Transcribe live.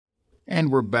And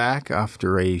we're back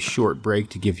after a short break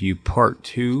to give you part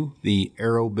two, the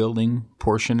arrow building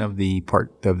portion of the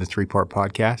 3-part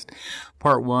podcast.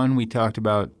 Part one, we talked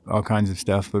about all kinds of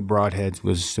stuff, but broadheads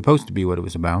was supposed to be what it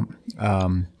was about.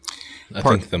 I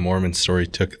think the Mormon story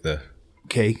took the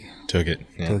cake. Took it.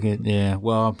 Yeah.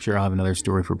 Well, I'm sure I'll have another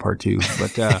story for part two.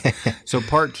 But so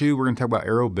part two, we're going to talk about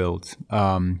arrow builds.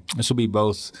 This will be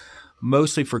both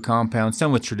mostly for compound,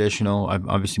 some with traditional. I'm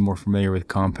obviously more familiar with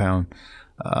compound.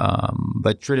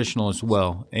 But traditional as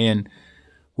well. And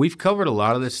we've covered a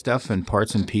lot of this stuff in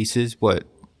parts and pieces. What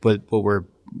we're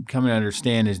coming to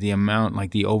understand is the amount, like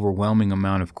the overwhelming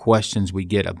amount of questions we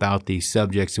get about these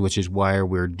subjects, which is why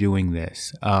we're doing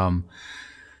this.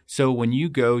 So when you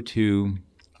go to,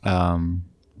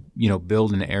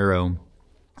 build an arrow,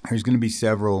 there's going to be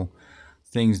several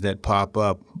things that pop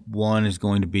up. One is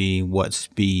going to be what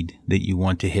speed that you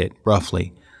want to hit,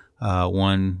 roughly.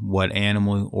 One, what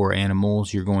animal or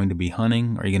animals you're going to be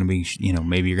hunting. Are you going to be,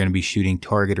 maybe you're going to be shooting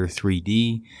target or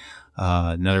 3D.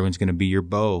 Another one's going to be your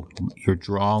bow, your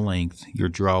draw length, your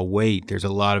draw weight. There's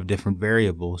a lot of different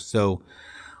variables. So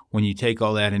when you take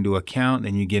all that into account,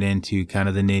 then you get into kind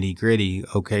of the nitty gritty.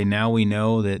 Okay, now we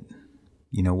know that,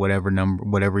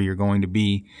 whatever you're going to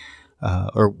be,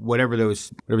 or whatever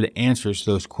the answers to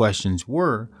those questions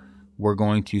were, we're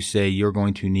going to say you're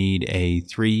going to need a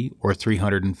 3 or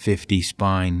 350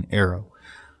 spine arrow,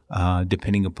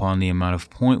 depending upon the amount of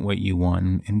point weight you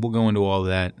want. And we'll go into all of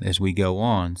that as we go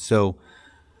on. So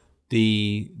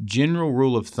the general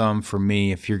rule of thumb for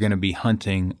me, if you're going to be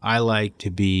hunting, I like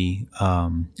to be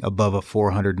above a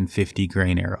 450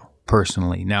 grain arrow,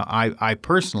 personally. Now, I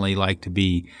personally like to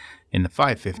be in the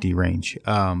 550 range,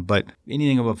 but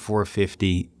anything above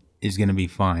 450 is going to be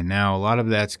fine. Now, a lot of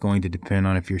that's going to depend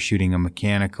on if you're shooting a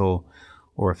mechanical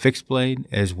or a fixed blade,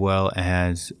 as well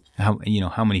as how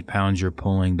many pounds you're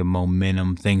pulling, the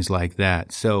momentum, things like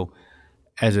that. So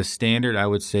as a standard, I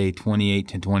would say 28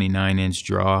 to 29 inch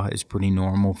draw is pretty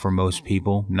normal for most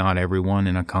people, not everyone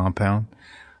in a compound.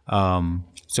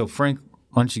 So Frank,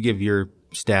 why don't you give your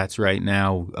stats right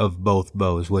now of both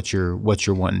bows, what you're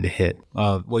wanting to hit?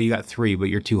 Well, you got 3, but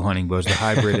you're 2 hunting bows, the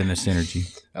hybrid and the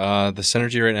Synergy. The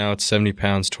Synergy right now, it's 70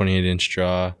 pounds, 28 inch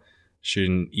draw,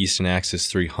 shooting Easton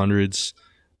Axis 300s,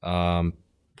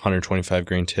 125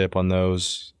 grain tip on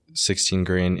those, 16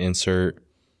 grain insert,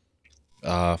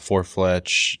 4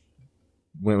 fletch,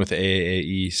 went with the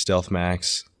AAE Stealth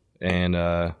Max and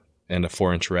a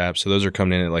 4-inch wrap. So those are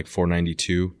coming in at like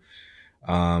 492.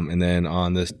 And then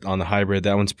on the hybrid,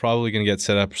 that one's probably going to get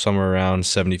set up somewhere around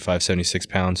 75, 76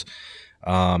 pounds.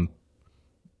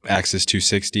 Axis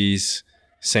 260s,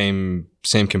 same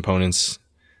components.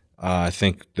 I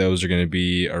think those are going to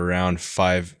be around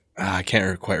 5. I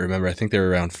can't quite remember. I think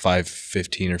they're around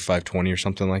 515 or 520 or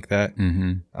something like that.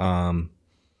 Mm-hmm.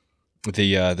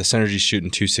 The Synergy's shooting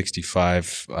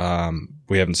 265.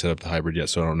 We haven't set up the hybrid yet,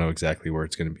 so I don't know exactly where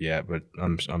it's going to be at, but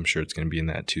I'm sure it's going to be in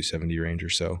that 270 range or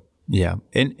so. Yeah.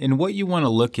 And what you want to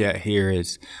look at here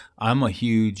is I'm a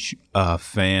huge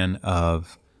fan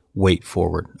of weight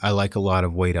forward. I like a lot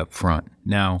of weight up front.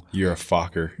 Now, you're a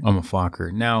Fokker. I'm a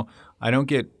Fokker. Now, I don't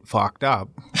get focked up.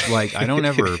 Like, I don't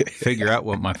ever figure out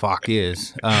what my fock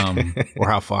is, or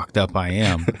how focked up I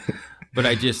am. But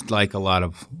I just like a lot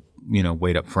of,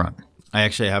 weight up front. I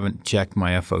actually haven't checked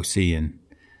my FOC in,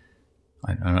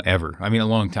 I don't know, ever. I mean, a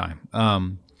long time.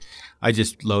 I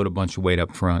just load a bunch of weight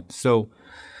up front. So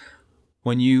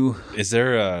when you... Is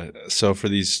there so for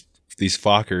these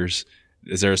Fokkers,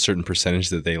 is there a certain percentage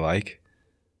that they like?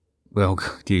 Well,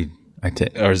 dude,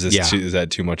 or is this is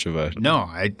that too much of a... No,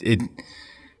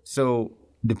 so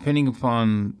depending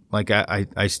upon, like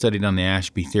I studied on the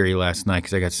Ashby theory last night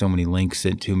because I got so many links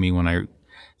sent to me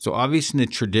so obviously in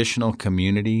the traditional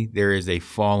community, there is a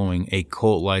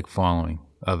cult-like following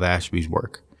of Ashby's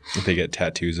work. They get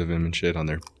tattoos of him and shit on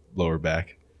their lower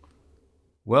back.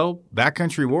 Well,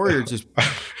 Backcountry Warrior just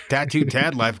tattooed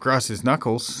Tad Life across his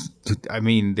knuckles. I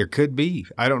mean, there could be.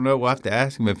 I don't know. We'll have to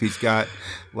ask him if he's got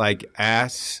like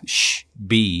ass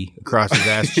B across his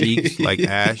ass cheeks, like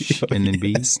ash and then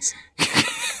B.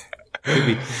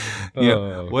 Maybe.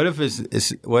 What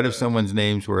if someone's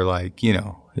names were like,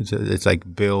 it's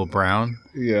like Bill Brown,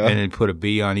 and then put a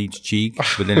B on each cheek,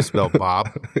 but then it's spelled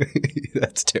Bob.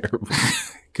 That's terrible.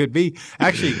 Could be.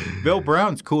 Actually, Bill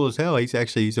Brown's cool as hell.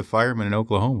 He's a fireman in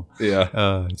Oklahoma.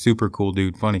 Yeah. Super cool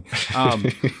dude. Funny.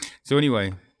 So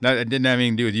anyway, that didn't have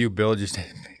anything to do with you, Bill. Just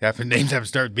names have to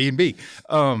start with B and B.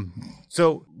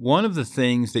 So one of the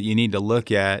things that you need to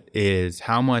look at is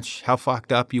how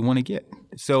fucked up you want to get.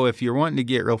 So if you're wanting to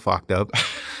get real fucked up,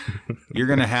 you're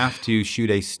going to have to shoot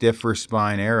a stiffer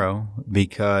spine arrow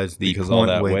because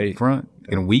point weight front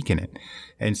going to weaken it.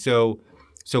 And so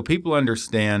people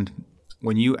understand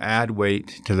when you add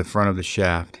weight to the front of the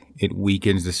shaft, it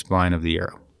weakens the spine of the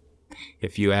arrow.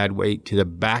 If you add weight to the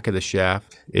back of the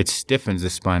shaft, it stiffens the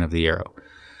spine of the arrow.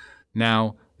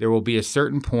 Now, there will be a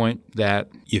certain point that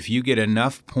if you get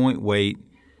enough point weight,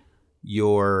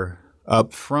 you're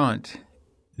up front,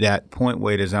 that point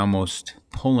weight is almost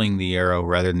pulling the arrow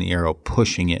rather than the arrow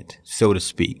pushing it, so to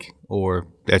speak, or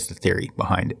that's the theory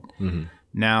behind it. Mm-hmm.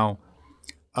 Now,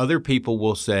 other people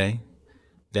will say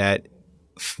that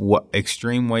what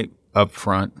extreme weight up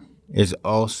front is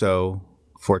also,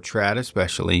 for trad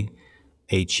especially,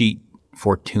 a cheat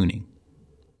for tuning.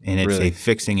 And it's Really?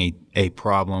 fixing a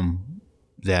problem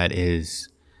that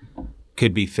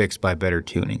could be fixed by better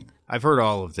tuning. I've heard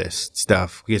all of this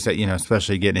stuff because,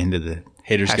 especially getting into the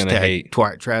haters gonna hate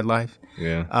trad life.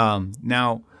 Yeah.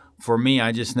 Now, for me,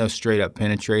 I just know straight up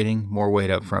penetrating, more weight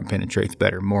up front penetrates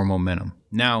better, more momentum.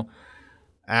 Now,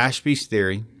 Ashby's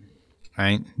theory,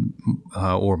 right,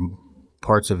 or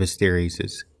parts of his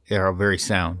theories are very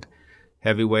sound.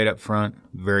 Heavy weight up front,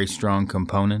 very strong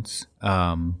components,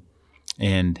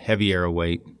 and heavy arrow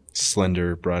weight.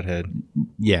 Slender broadhead.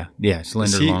 Yeah,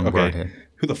 slender, long broadhead.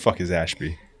 Who the fuck is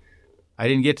Ashby? I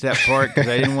didn't get to that part because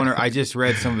I didn't want to. I just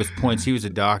read some of his points. He was a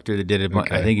doctor that did a bunch.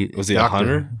 Okay. I think was he a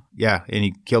hunter? Yeah, and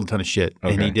he killed a ton of shit.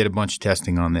 Okay. And he did a bunch of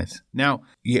testing on this. Now,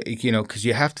 because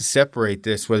you have to separate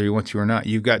this whether you want to or not.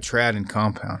 You've got trad and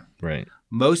compound. Right.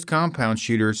 Most compound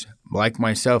shooters, like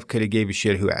myself, could have gave a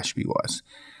shit who Ashby was.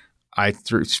 I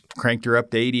cranked her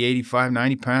up to 80, 85,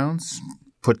 90 pounds,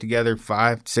 put together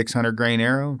 500-600 grain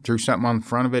arrow, threw something on the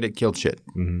front of it, it killed shit.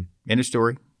 Mm-hmm. End of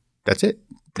story. That's it.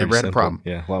 Never had a problem.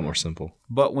 Yeah, a lot more simple.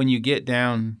 But when you get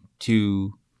down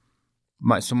to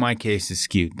my case is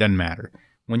skewed. Doesn't matter.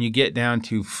 When you get down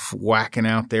to whacking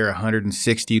out there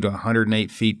 160 to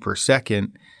 108 feet per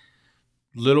second,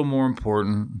 little more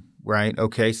important, right?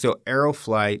 Okay, so arrow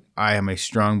flight, I am a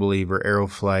strong believer arrow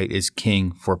flight is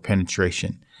king for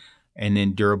penetration and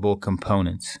then durable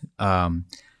components. And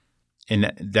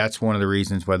that's one of the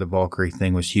reasons why the Valkyrie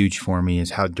thing was huge for me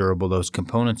is how durable those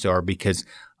components are, because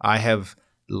I have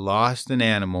lost an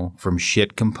animal from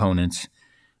shit components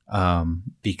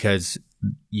because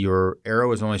your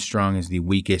arrow is only strong as the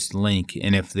weakest link.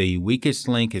 And if the weakest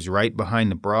link is right behind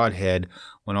the broadhead,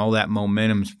 when all that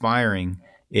momentum's firing,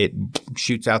 it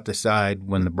shoots out the side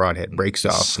when the broadhead breaks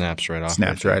off. Snaps right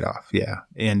off. Yeah.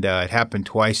 And it happened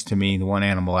twice to me, the one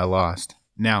animal I lost.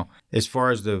 Now, as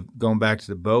far as going back to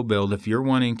the bow build, if you're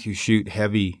wanting to shoot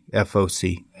heavy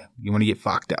FOC, you want to get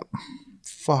fucked up.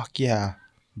 Fuck yeah.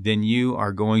 Then you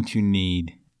are going to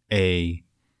need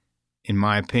in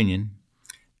my opinion,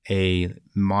 a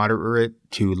moderate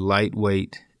to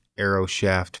lightweight arrow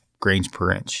shaft grains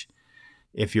per inch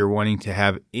if you're wanting to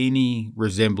have any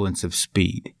resemblance of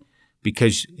speed.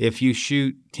 Because if you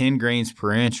shoot 10 grains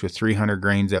per inch with 300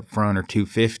 grains up front or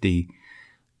 250,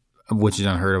 which is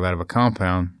unheard of out of a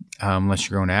compound, unless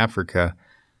you're going to Africa,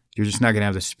 you're just not going to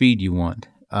have the speed you want.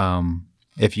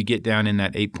 If you get down in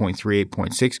that 8.3,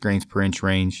 8.6 grains per inch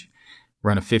range,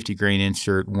 run a 50 grain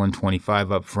insert,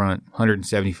 125 up front,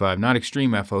 175, not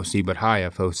extreme FOC, but high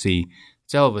FOC.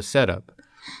 It's a hell of a setup.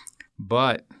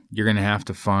 But you're going to have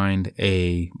to find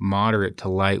a moderate to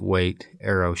lightweight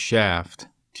arrow shaft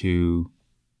to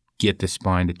get the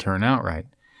spine to turn out right.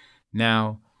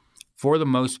 Now, for the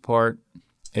most part,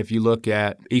 if you look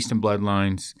at Easton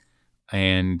Bloodlines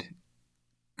and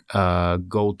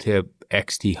Gold Tip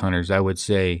XT Hunters, I would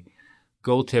say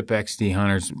Gold Tip XT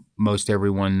Hunters, most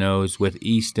everyone knows. With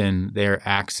Easton, their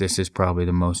Axis is probably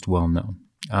the most well-known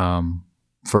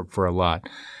for a lot.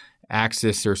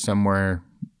 Axis are somewhere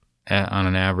on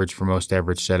an average for most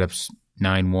average setups,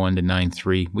 9.1 to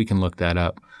 9.3. We can look that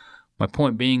up. My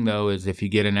point being, though, is if you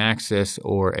get an Axis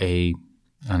or a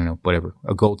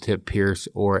Gold Tip Pierce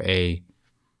or a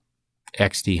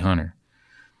XT Hunter,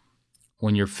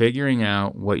 when you're figuring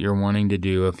out what you're wanting to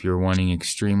do, if you're wanting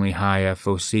extremely high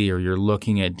FOC or you're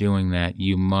looking at doing that,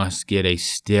 you must get a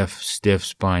stiff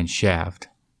spine shaft.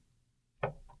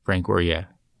 Frank, where are you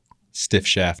at? Stiff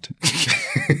shaft.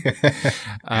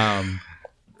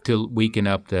 To weaken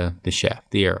up the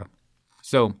shaft, the arrow.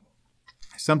 So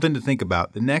something to think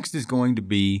about. The next is going to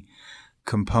be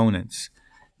components.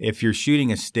 If you're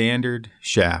shooting a standard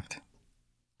shaft,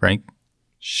 Frank?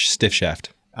 Stiff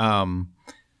shaft.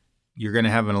 You're going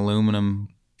to have an aluminum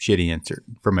shitty insert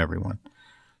from everyone.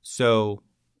 So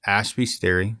Ashby's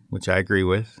theory, which I agree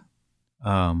with,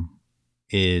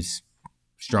 is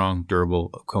strong, durable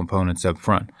components up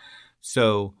front.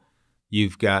 So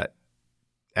you've got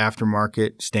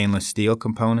aftermarket stainless steel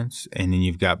components, and then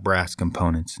you've got brass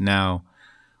components. Now,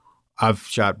 I've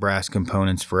shot brass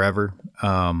components forever,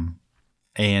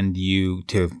 and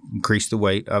to increase the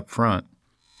weight up front.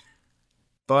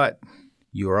 But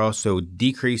you are also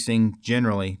decreasing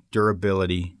generally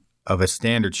durability of a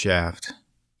standard shaft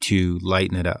to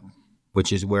lighten it up,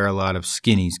 which is where a lot of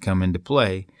skinnies come into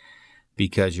play,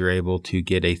 because you're able to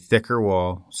get a thicker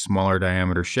wall, smaller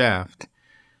diameter shaft.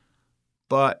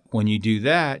 But when you do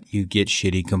that, you get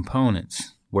shitty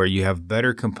components, where you have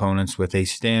better components with a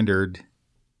standard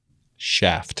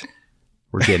shaft.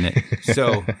 We're getting it.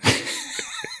 So,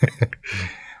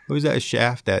 what was that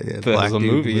Shaft? That was a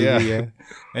movie, yeah.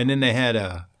 And then they had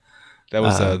that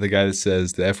was the guy that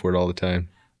says the F word all the time.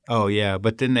 Oh yeah,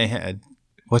 but then they had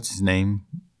what's his name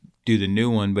do the new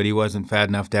one, but he wasn't fat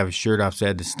enough to have his shirt off, so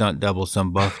had to stunt double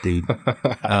some buff dude.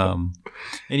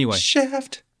 Anyway,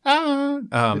 Shaft.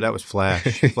 That was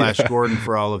Flash. Flash Gordon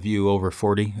for all of you over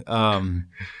 40. That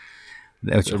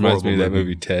was reminds me of that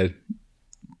movie Ted.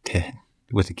 Ted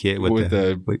with the kid with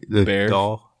the bear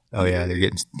doll. Oh yeah, they're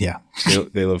getting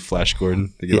They love Flash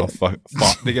Gordon. They get all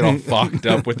fucked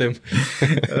up with him.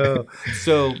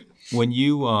 So when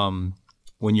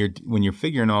you're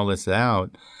figuring all this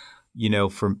out,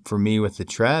 for me with the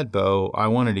trad bow,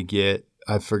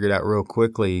 I figured out real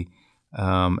quickly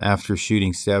after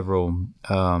shooting several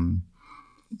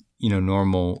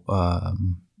normal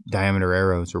diameter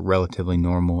arrows, or relatively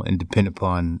normal, and depend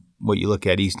upon what you look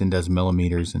at. Easton does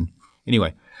millimeters, and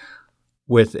anyway.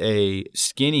 With a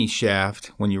skinny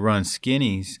shaft, when you run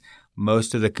skinnies,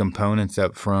 most of the components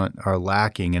up front are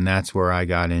lacking, and that's where I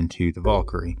got into the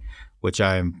Valkyrie, which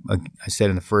I said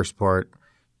in the first part,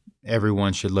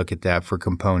 everyone should look at that for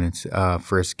components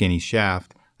for a skinny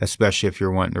shaft, especially if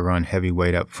you're wanting to run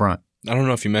heavyweight up front. I don't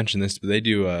know if you mentioned this, but they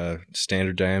do a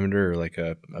standard diameter or like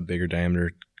a bigger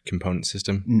diameter component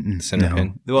system, center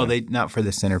pin. Well, they not for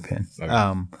the center pin.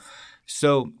 Okay.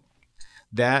 So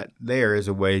that there is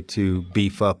a way to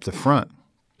beef up the front,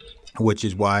 which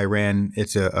is why I ran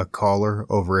it's a collar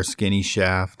over a skinny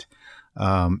shaft,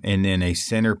 and then a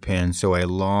center pin, so a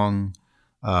long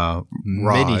rod.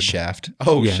 Mini shaft.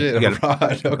 Oh, yeah, shit, a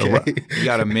rod. Okay. You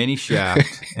got a mini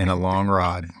shaft and a long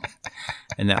rod,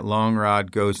 and that long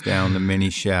rod goes down the mini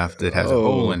shaft that has a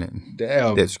hole in it.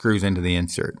 Damn. That screws into the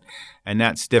insert, and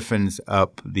that stiffens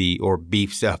up or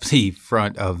beefs up the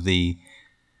front of the.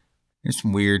 It's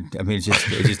weird. I mean, it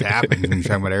just happens when you're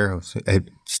talking about arrows. It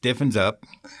stiffens up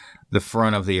the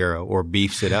front of the arrow or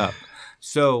beefs it up.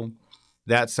 So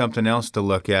that's something else to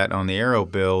look at on the arrow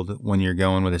build when you're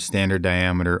going with a standard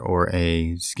diameter or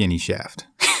a skinny shaft.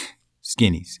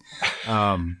 Skinnies.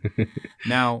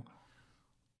 Now,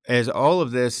 as all of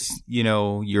this,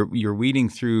 you're weeding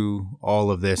through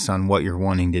all of this on what you're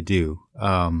wanting to do.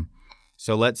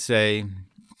 So let's say,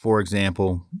 for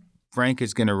example, Frank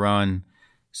is going to run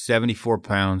 74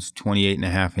 pounds, 28 and a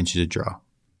half inches of draw.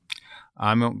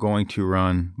 I'm going to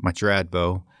run my trad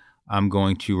bow.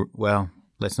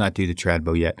 Let's not do the trad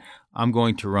bow yet. I'm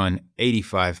going to run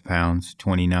 85 pounds,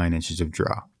 29 inches of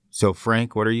draw. So,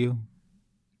 Frank, what are you?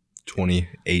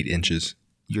 28 inches.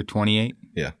 You're 28?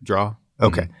 Yeah. Draw?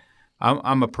 Okay. Mm-hmm.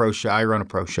 I'm a pro shop. I run a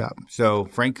pro shop. So,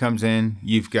 Frank comes in.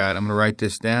 I'm going to write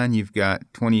this down. You've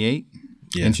got 28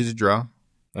 inches of draw.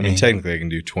 I mean, technically I can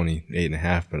do 28 and a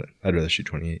half, but I'd rather shoot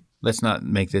 28. Let's not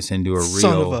make this into a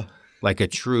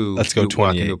true. Let's go 28.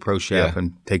 Walk into a pro shop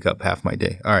and take up half my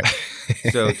day. All right.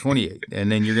 So 28.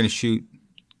 And then you're going to shoot.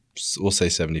 We'll say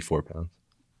 74 pounds.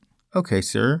 Okay,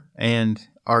 sir. And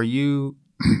are you,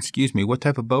 excuse me, what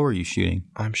type of bow are you shooting?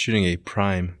 I'm shooting a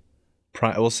prime.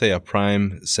 We'll say a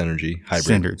prime Synergy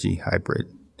hybrid. Synergy hybrid.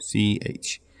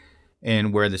 CH.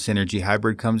 And where the Synergy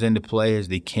hybrid comes into play is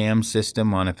the cam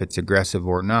system on if it's aggressive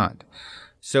or not.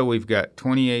 So we've got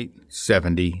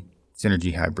 2870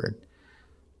 Synergy hybrid.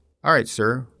 All right,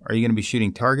 sir. Are you going to be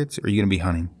shooting targets or are you going to be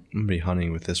hunting? I'm going to be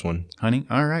hunting with this one. Hunting?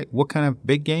 All right. What kind of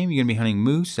big game? Are you going to be hunting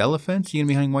moose, elephants? Are you going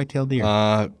to be hunting white-tailed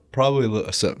deer?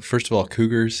 Probably. So first of all,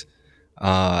 cougars,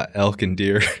 elk, and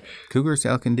deer. Cougars,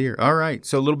 elk, and deer. All right.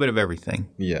 So a little bit of everything.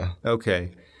 Yeah.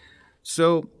 Okay.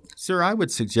 So, sir, I would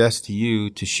suggest to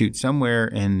you to shoot somewhere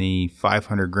in the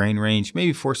 500 grain range,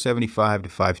 maybe 475 to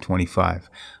 525.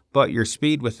 But your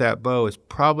speed with that bow is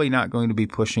probably not going to be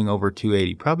pushing over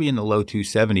 280, probably in the low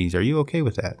 270s. Are you okay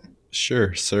with that?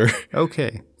 Sure, sir.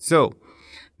 Okay. So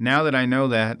now that I know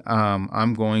that,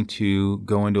 I'm going to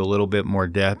go into a little bit more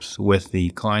depth with the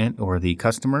client or the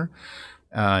customer.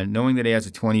 Knowing that he has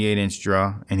a 28-inch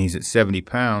draw and he's at 70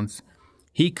 pounds,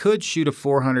 he could shoot a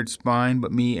 400 spine,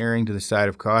 but me erring to the side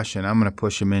of caution, I'm going to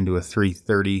push him into a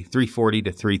 340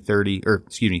 to 330,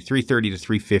 330 to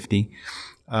 350,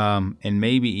 and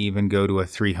maybe even go to a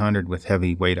 300 with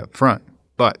heavy weight up front.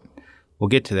 But we'll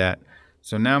get to that.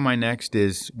 So now my next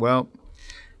is, well,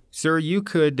 sir, you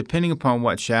could, depending upon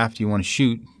what shaft you want to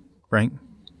shoot, Frank.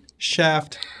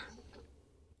 Shaft.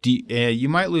 You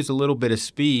might lose a little bit of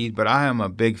speed, but I am a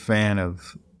big fan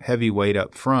of heavy weight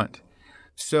up front.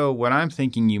 So what I'm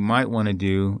thinking you might want to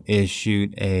do is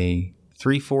shoot a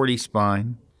 340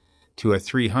 spine to a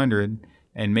 300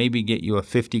 and maybe get you a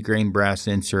 50 grain brass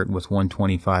insert with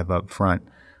 125 up front.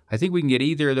 I think we can get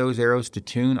either of those arrows to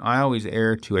tune. I always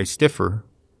err to a stiffer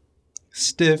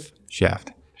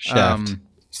shaft.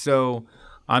 So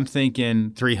I'm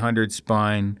thinking 300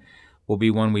 spine will be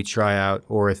one we try out,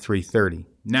 or a 330.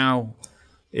 Now,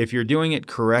 if you're doing it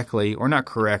correctly, or not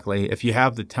correctly, if you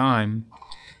have the time,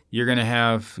 you're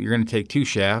gonna take two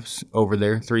shafts over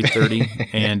there, 330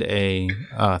 and a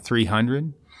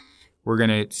 300. We're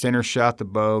gonna center shot the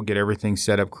bow, get everything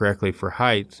set up correctly for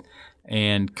height,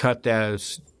 and cut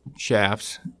those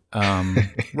shafts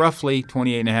roughly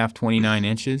 28 and a half, 29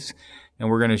 inches, and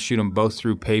we're gonna shoot them both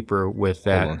through paper with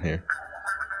that. Hold on here.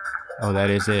 Oh, that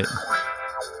is it.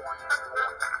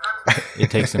 It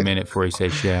takes a minute before you say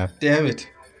shaft. Damn it.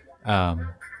 I'm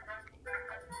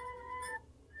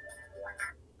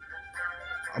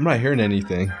not hearing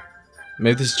anything.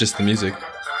 Maybe this is just the music.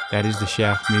 That is the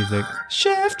shaft music.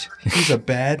 Shaft. He's a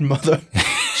bad mother.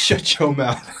 Shut your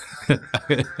mouth.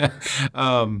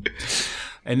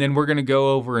 And then we're going to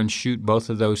go over and shoot both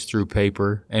of those through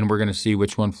paper, and we're going to see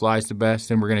which one flies the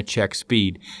best, and we're going to check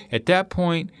speed. At that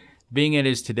point, being it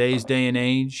is today's day and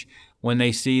age, when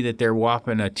they see that they're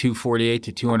whopping a 248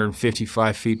 to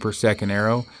 255 feet per second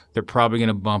arrow, they're probably going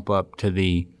to bump up to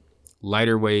the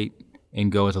lighter weight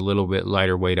and go with a little bit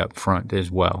lighter weight up front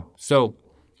as well. So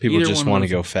people just want to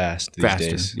go fast these faster.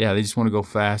 days. Yeah, they just want to go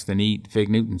fast and eat Fig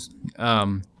Newtons.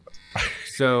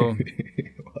 So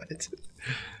What?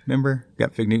 remember,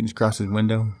 got Fig Newtons across his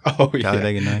window? Oh, yeah.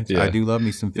 Talladega Nights. Yeah. I do love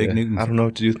me some Fig Newtons. I don't know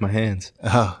what to do with my hands.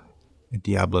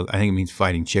 Diablo. I think it means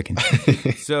fighting chicken.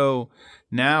 So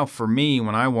now for me,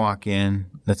 when I walk in,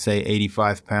 let's say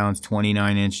 85 pounds,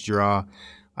 29-inch draw,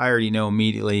 I already know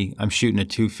immediately I'm shooting a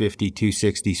 250,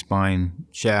 260 spine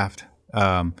shaft.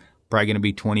 Probably going to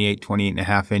be 28 and a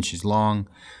half inches long.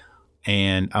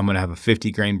 And I'm going to have a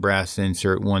 50 grain brass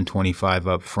insert, 125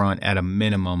 up front at a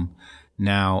minimum.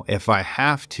 Now, if I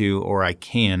have to, or I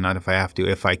can, not if I have to,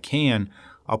 if I can,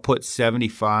 I'll put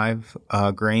 75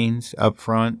 grains up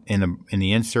front in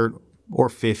the insert, or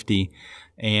 50,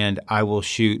 and I will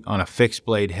shoot on a fixed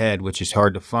blade head, which is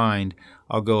hard to find.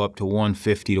 I'll go up to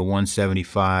 150 to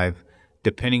 175,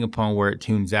 depending upon where it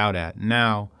tunes out at.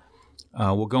 Now,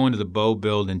 we'll go into the bow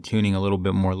build and tuning a little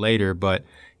bit more later, but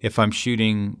if I'm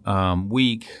shooting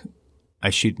weak,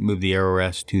 I move the arrow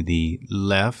rest to the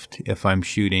left. If I'm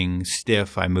shooting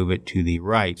stiff, I move it to the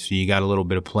right. So you got a little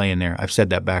bit of play in there. I've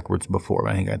said that backwards before,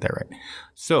 but I think I got that right.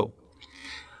 So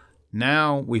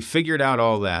now we figured out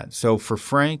all that. So for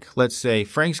Frank, let's say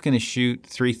Frank's going to shoot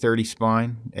 330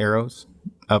 spine arrows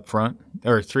up front,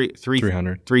 or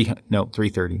 300.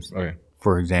 330s. Okay.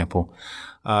 For example,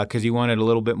 because he wanted a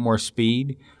little bit more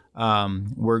speed.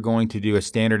 We're going to do a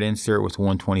standard insert with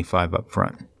 125 up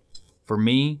front. For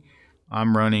me,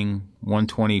 I'm running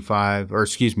 125, or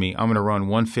excuse me, I'm going to run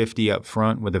 150 up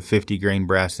front with a 50 grain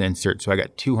brass insert. So I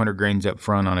got 200 grains up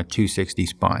front on a 260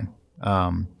 spine.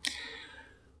 All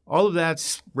of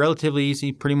that's relatively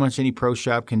easy. Pretty much any pro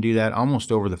shop can do that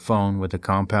almost over the phone with a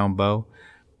compound bow.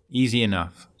 Easy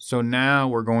enough. So now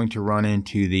we're going to run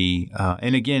into the,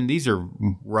 and again, these are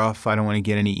rough. I don't want to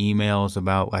get any emails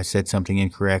about I said something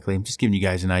incorrectly. I'm just giving you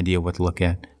guys an idea of what to look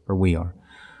at, or we are.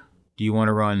 Do you want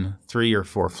to run 3 or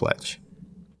 4 fletch?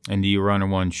 And do you run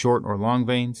one short or long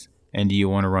vanes? And do you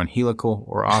want to run helical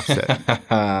or offset?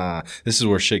 This is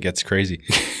where shit gets crazy.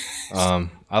 I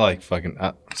like fucking,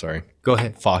 Go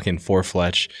ahead. fucking 4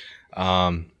 fletch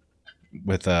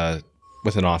with an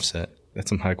offset. That's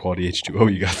some high quality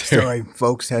H2O you got there. Sorry,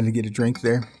 folks, had to get a drink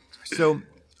there. So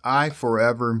I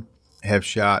forever have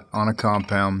shot on a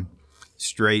compound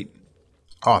straight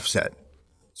offset.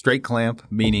 Straight clamp,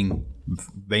 meaning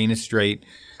vane is straight,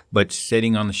 but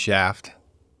sitting on the shaft,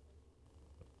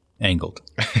 angled.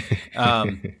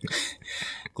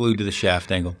 Glued to the shaft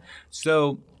angled.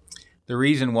 So the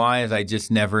reason why is I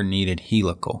just never needed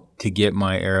helical to get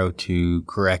my arrow to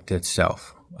correct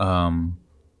itself.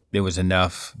 There was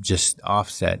enough just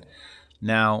offset.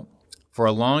 Now, for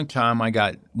a long time,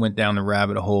 I went down the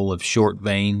rabbit hole of short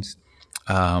vanes.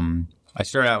 I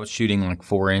started out with shooting like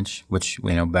 4-inch, which,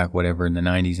 back whatever in the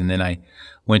 90s. And then I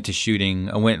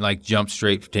went like jump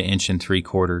straight to 1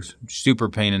 3/4. Super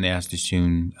pain in the ass to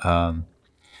tune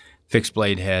fixed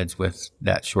blade heads with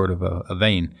that short of a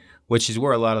vane, which is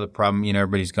where a lot of the problem,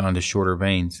 everybody's gone to shorter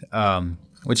vanes.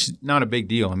 which is not a big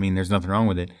deal. I mean, there's nothing wrong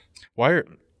with it.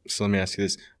 So let me ask you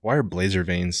this: why are blazer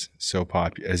vanes so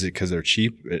popular? Is it because they're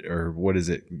cheap, or what is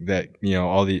it that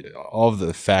all of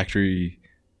the factory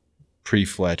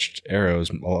pre-fletched arrows,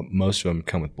 most of them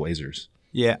come with blazers?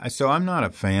 Yeah, so I'm not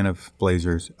a fan of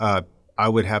blazers. I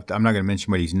would have to. I'm not going to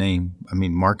mention anybody's name. I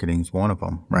mean, marketing's one of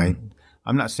them, right? Mm-hmm.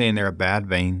 I'm not saying they're a bad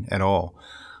vane at all.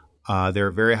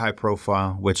 They're very high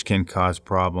profile, which can cause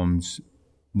problems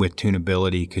with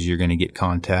tunability because you're going to get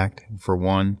contact for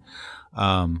one.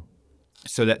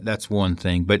 So that's one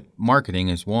thing. But marketing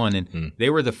is one, and they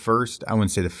were the first. I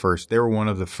wouldn't say the first. They were one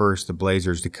of the first, the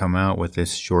blazers, to come out with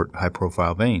this short, high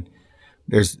profile vane.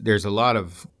 There's a lot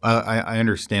of I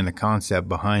understand the concept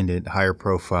behind it. Higher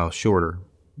profile, shorter,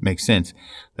 makes sense.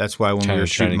 That's why when we were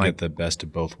shooting, trying to get the best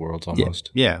of both worlds, almost.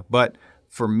 Yeah. But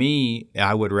for me,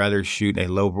 I would rather shoot a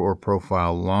lower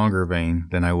profile, longer vane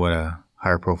than I would a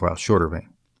higher profile, shorter vane.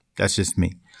 That's just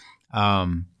me.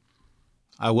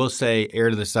 I will say, err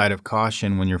to the side of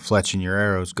caution when you're fletching your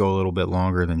arrows. Go a little bit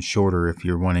longer than shorter if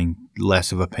you're wanting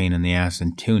less of a pain in the ass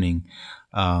in tuning.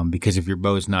 Because if your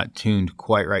bow is not tuned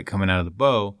quite right coming out of the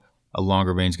bow, a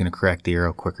longer vane is going to crack the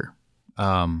arrow quicker.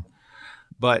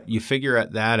 But you figure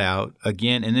that out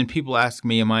again, and then people ask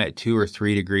me, am I at 2 or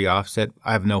 3 degree offset?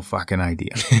 I have no fucking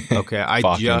idea. Okay,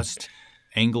 I just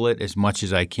angle it as much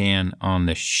as I can on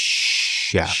the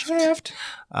shaft.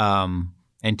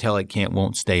 Until it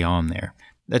won't stay on there.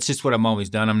 That's just what I've always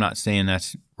done. I'm not saying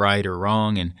that's right or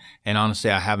wrong, and honestly,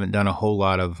 I haven't done a whole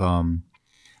lot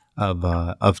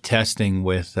of testing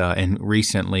with and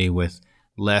recently with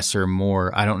less or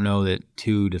more. I don't know that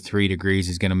 2 to 3 degrees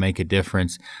is going to make a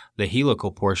difference. The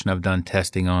helical portion I've done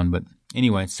testing on, but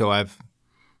anyway, so I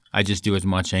just do as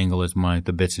much angle as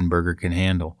the Bitzenberger can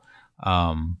handle.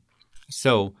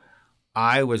 So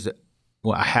I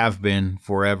have been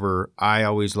forever. I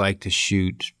always like to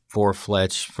shoot 4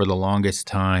 fletch for the longest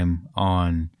time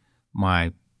on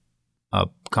my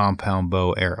compound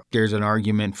bow arrow. There's an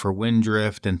argument for wind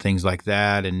drift and things like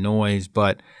that and noise,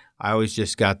 but I always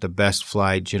just got the best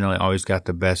flight, generally always got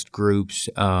the best groups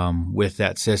with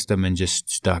that system and just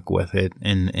stuck with it.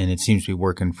 And it seems to be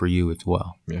working for you as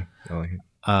well. Yeah, I like it.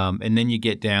 And then you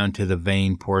get down to the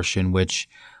vane portion, which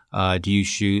do you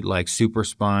shoot like super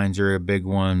spines or a big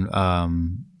one?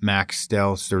 Max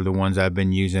Stealths are the ones I've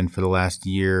been using for the last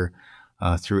year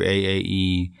through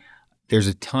AAE. There's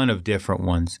a ton of different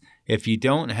ones. If you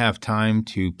don't have time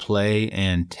to play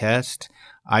and test,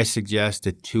 I suggest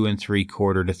a 2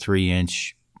 3/4 to 3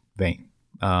 inch vane.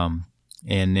 And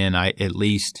then I at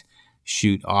least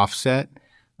shoot offset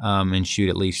and shoot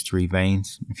at least 3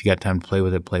 vanes. If you got time to play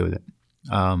with it, play with it.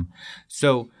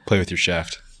 So play with your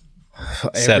shaft.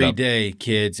 Every day,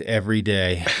 kids, every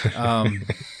day.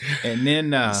 And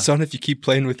then son, if you keep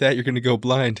playing with that, you're going to go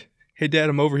blind. Hey, Dad,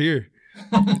 I'm over here.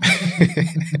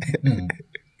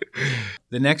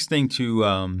 The next thing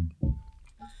to,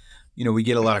 we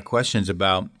get a lot of questions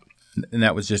about, and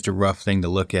that was just a rough thing to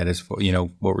look at, as for,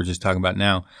 what we're just talking about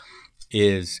now,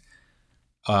 is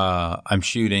I'm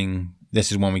shooting.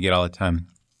 This is one we get all the time.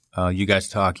 You guys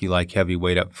talk, you like heavy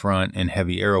weight up front and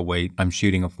heavy arrow weight. I'm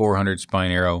shooting a 400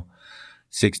 spine arrow,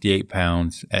 68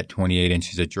 pounds at 28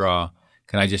 inches of draw.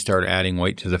 Can I just start adding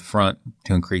weight to the front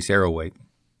to increase arrow weight?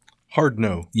 Hard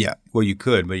no. Yeah. Well, you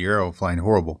could, but your arrow will flying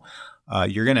horrible.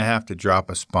 You're going to have to drop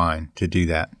a spine to do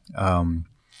that.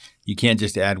 You can't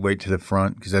just add weight to the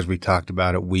front because, as we talked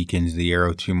about, it weakens the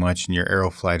arrow too much and your arrow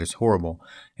flight is horrible.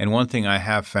 And one thing I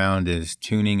have found is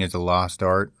tuning is a lost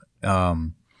art.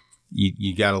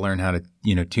 You got to learn how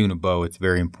to, tune a bow. It's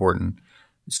very important.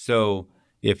 So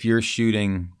if you're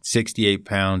shooting 68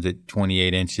 pounds at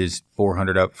 28 inches,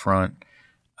 400 up front,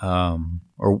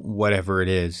 or whatever it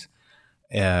is,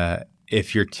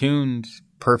 if you're tuned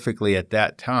perfectly at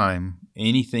that time,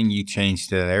 anything you change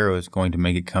to that arrow is going to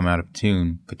make it come out of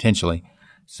tune, potentially.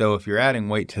 So if you're adding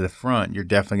weight to the front, you're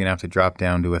definitely going to have to drop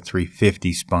down to a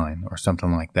 350 spine or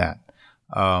something like that.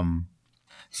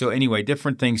 So anyway,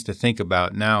 different things to think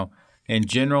about. Now, in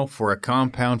general, for a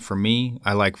compound, for me,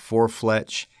 I like 4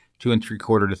 fletch, 2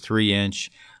 3/4 to 3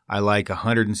 inch. I like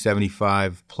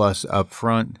 175 plus up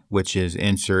front, which is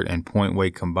insert and point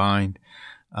weight combined.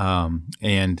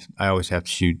 And I always have to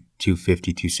shoot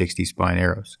 250, 260 spine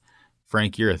arrows.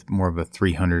 Frank, you're more of a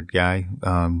 300 guy,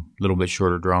 a little bit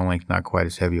shorter draw length, not quite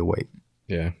as heavy a weight.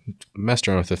 Yeah, messed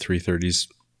around with the 330s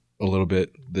a little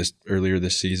bit earlier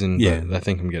this season. Yeah, but I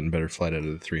think I'm getting better flight out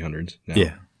of the 300s now.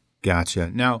 Yeah,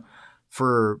 gotcha. Now,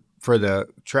 for the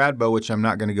trad bow, which I'm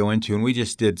not going to go into, and we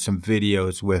just did some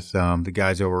videos with the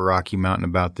guys over Rocky Mountain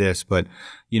about this, but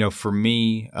for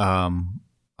me, I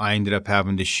ended up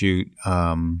having to shoot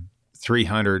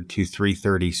 300 to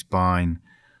 330 spine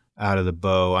out of the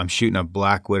bow. I'm shooting a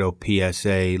Black Widow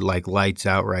PSA like lights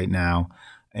out right now,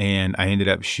 and I ended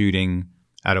up shooting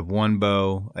out of one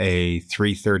bow a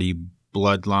 330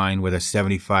 Bloodline with a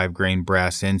 75 grain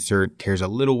brass insert. Tears a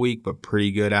little weak, but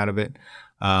pretty good out of it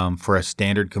for a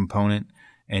standard component,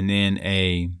 and then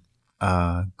a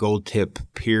gold tip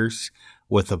Pierce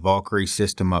with a Valkyrie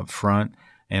system up front,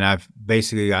 and I've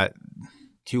basically got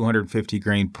 250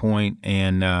 grain point,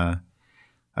 and I'm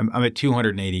at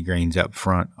 280 grains up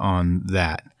front on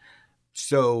that.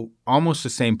 So almost the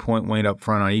same point weight up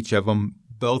front on each of them.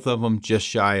 Both of them just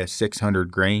shy of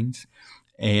 600 grains.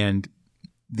 And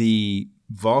the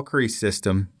Valkyrie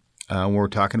system, when we're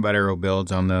talking about arrow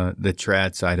builds on the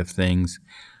trad side of things,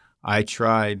 I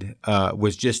tried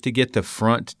was just to get the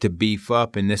front to beef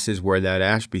up, and this is where that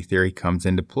Ashby theory comes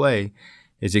into play,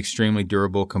 is extremely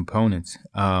durable components.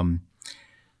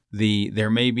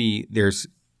 There's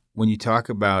when you talk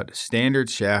about standard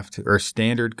shaft or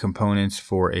standard components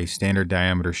for a standard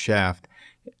diameter shaft,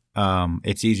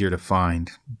 it's easier to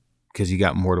find because you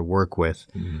got more to work with.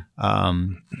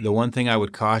 Mm-hmm. The one thing I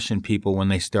would caution people when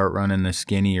they start running the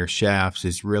skinnier shafts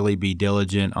is really be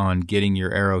diligent on getting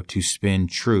your arrow to spin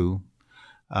true,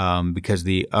 because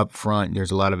the up front,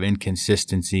 there's a lot of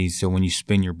inconsistencies. So when you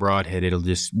spin your broadhead, it'll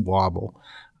just wobble.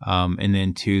 And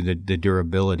then to the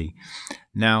durability.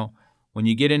 Now, when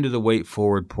you get into the weight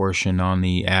forward portion on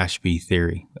the Ashby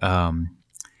theory,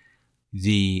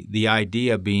 the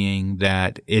idea being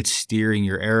that it's steering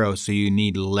your arrow, so you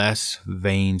need less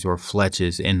vanes or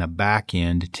fletches in the back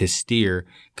end to steer,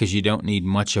 because you don't need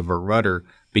much of a rudder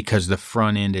because the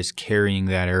front end is carrying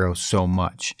that arrow so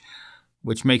much,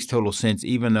 which makes total sense,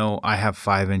 even though I have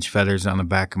 5-inch feathers on the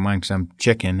back of mine because I'm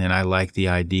chicken and I like the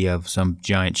idea of some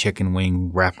giant chicken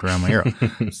wing wrapped around my arrow.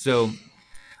 So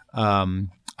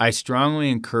I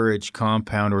strongly encourage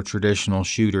compound or traditional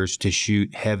shooters to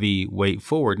shoot heavy weight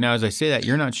forward. Now, as I say that,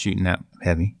 you're not shooting that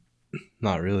heavy.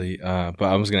 Not really. But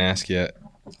I was going to ask you,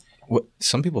 what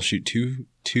some people shoot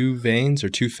two vanes or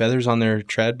two feathers on their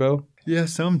trad bow? Yeah,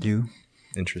 some do.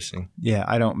 Interesting. Yeah,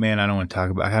 I don't want to talk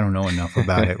about, I don't know enough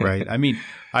about it, right? I mean,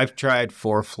 I've tried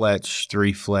 4 fletch,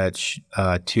 3 fletch,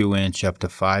 2-inch up to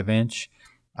 5-inch.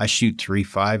 I shoot 3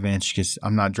 5-inch because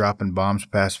I'm not dropping bombs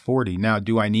past 40. Now,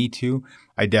 do I need to?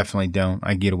 I definitely don't.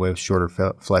 I get away with shorter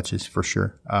fletches for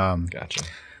sure. Gotcha.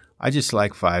 I just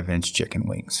like 5-inch chicken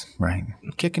wings, right?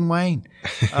 Chicken wing.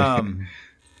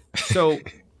 So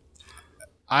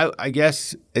I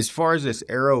guess as far as this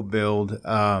arrow build,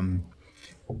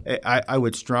 I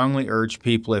would strongly urge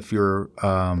people, if you're,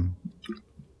 I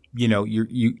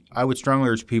would strongly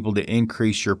urge people to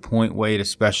increase your point weight,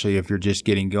 especially if you're just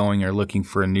getting going or looking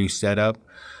for a new setup,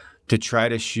 to try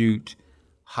to shoot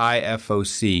high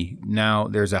FOC. Now,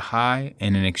 there's a high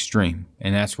and an extreme,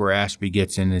 and that's where Ashby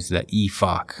gets in, is the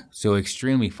EFOC. So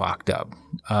extremely focked up,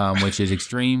 which is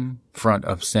extreme front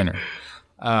of center.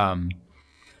 And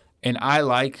I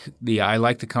like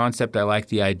the concept. I like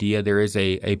the idea. There is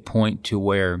a point to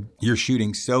where you're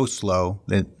shooting so slow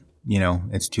that,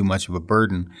 it's too much of a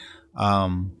burden.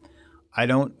 I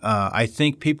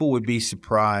think people would be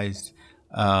surprised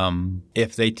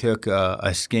if they took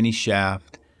a skinny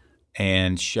shaft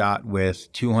and shot with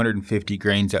 250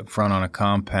 grains up front on a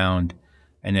compound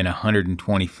and then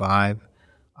 125.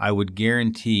 I would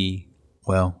guarantee,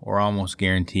 or almost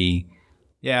guarantee,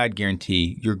 I'd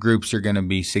guarantee your groups are going to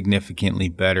be significantly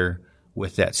better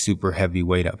with that super heavy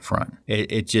weight up front.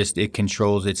 It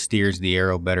controls, it steers the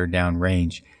arrow better down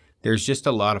range. There's just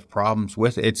a lot of problems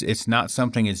with it. It's not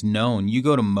something that's known. You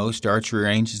go to most archery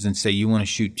ranges and say you want to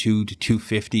shoot 2 to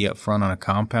 250 up front on a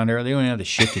compound arrow, they don't have the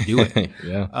shit to do it.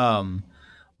 Yeah.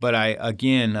 But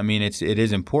it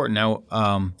is important.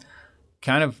 Now,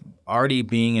 kind of already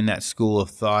being in that school of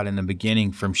thought in the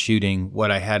beginning from shooting what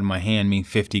I had in my hand,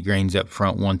 50 grains up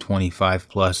front, 125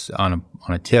 plus on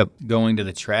a tip, going to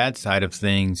the trad side of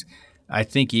things, I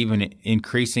think even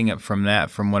increasing it from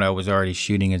what I was already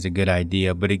shooting is a good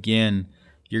idea. But again,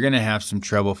 you're going to have some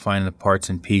trouble finding the parts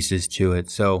and pieces to it.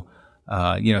 So,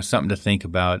 something to think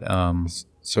about.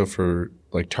 So for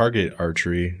like target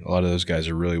archery, a lot of those guys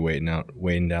are really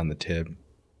weighing down the tip,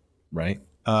 right?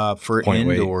 For point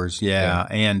indoors, yeah.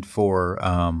 And for,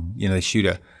 they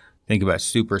shoot think about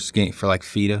super skinny, for like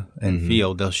FIDA and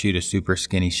field, they'll shoot a super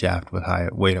skinny shaft with high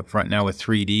weight up front. Now with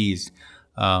 3Ds,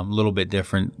 a little bit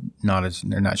different.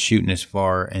 They're not shooting as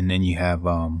far, and then you have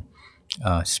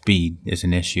speed is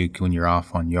an issue when you're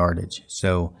off on yardage.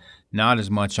 So not as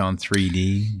much on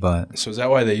 3D, but so is that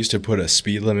why they used to put a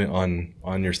speed limit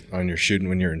on your shooting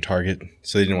when you're in target?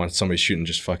 So they didn't want somebody shooting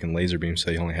just fucking laser beams.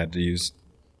 So they only had to use.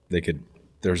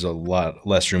 There's a lot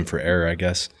less room for error, I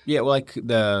guess. Yeah, well, like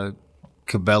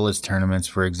Cabela's tournaments,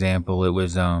 for example, it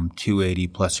was 280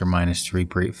 plus or minus 3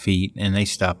 feet, and they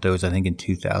stopped those, I think, in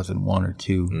 2001 or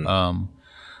two.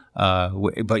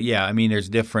 But yeah, I mean, there's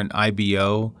different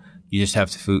IBO. You just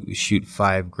have to shoot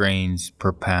 5 grains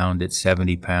per pound at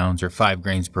 70 pounds, or 5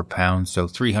 grains per pound. So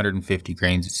 350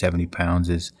 grains at 70 pounds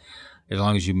is, as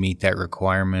long as you meet that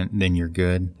requirement, then you're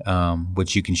good.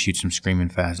 Which you can shoot some screaming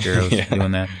fast arrows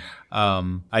doing that.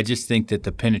 I just think that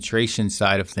the penetration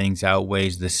side of things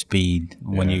outweighs the speed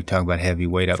when you talk about heavy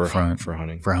weight up front for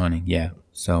hunting. For hunting, yeah.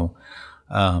 So,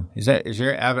 is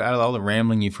there out of all the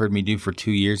rambling you've heard me do for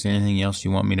 2 years, anything else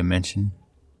you want me to mention?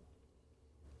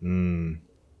 No,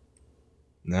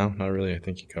 not really. I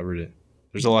think you covered it.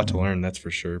 There's a lot to learn, that's for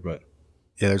sure. But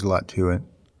yeah, there's a lot to it.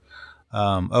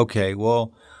 Okay,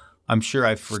 well, I'm sure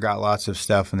I forgot lots of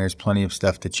stuff, and there's plenty of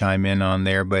stuff to chime in on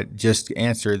there. But just should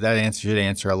answer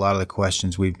a lot of the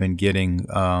questions we've been getting,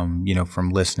 from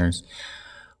listeners.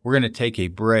 We're going to take a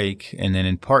break, and then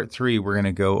in part 3, we're going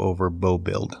to go over bow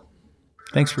build.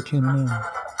 Thanks for tuning in.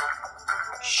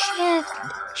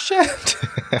 Shift.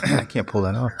 I can't pull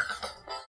that off.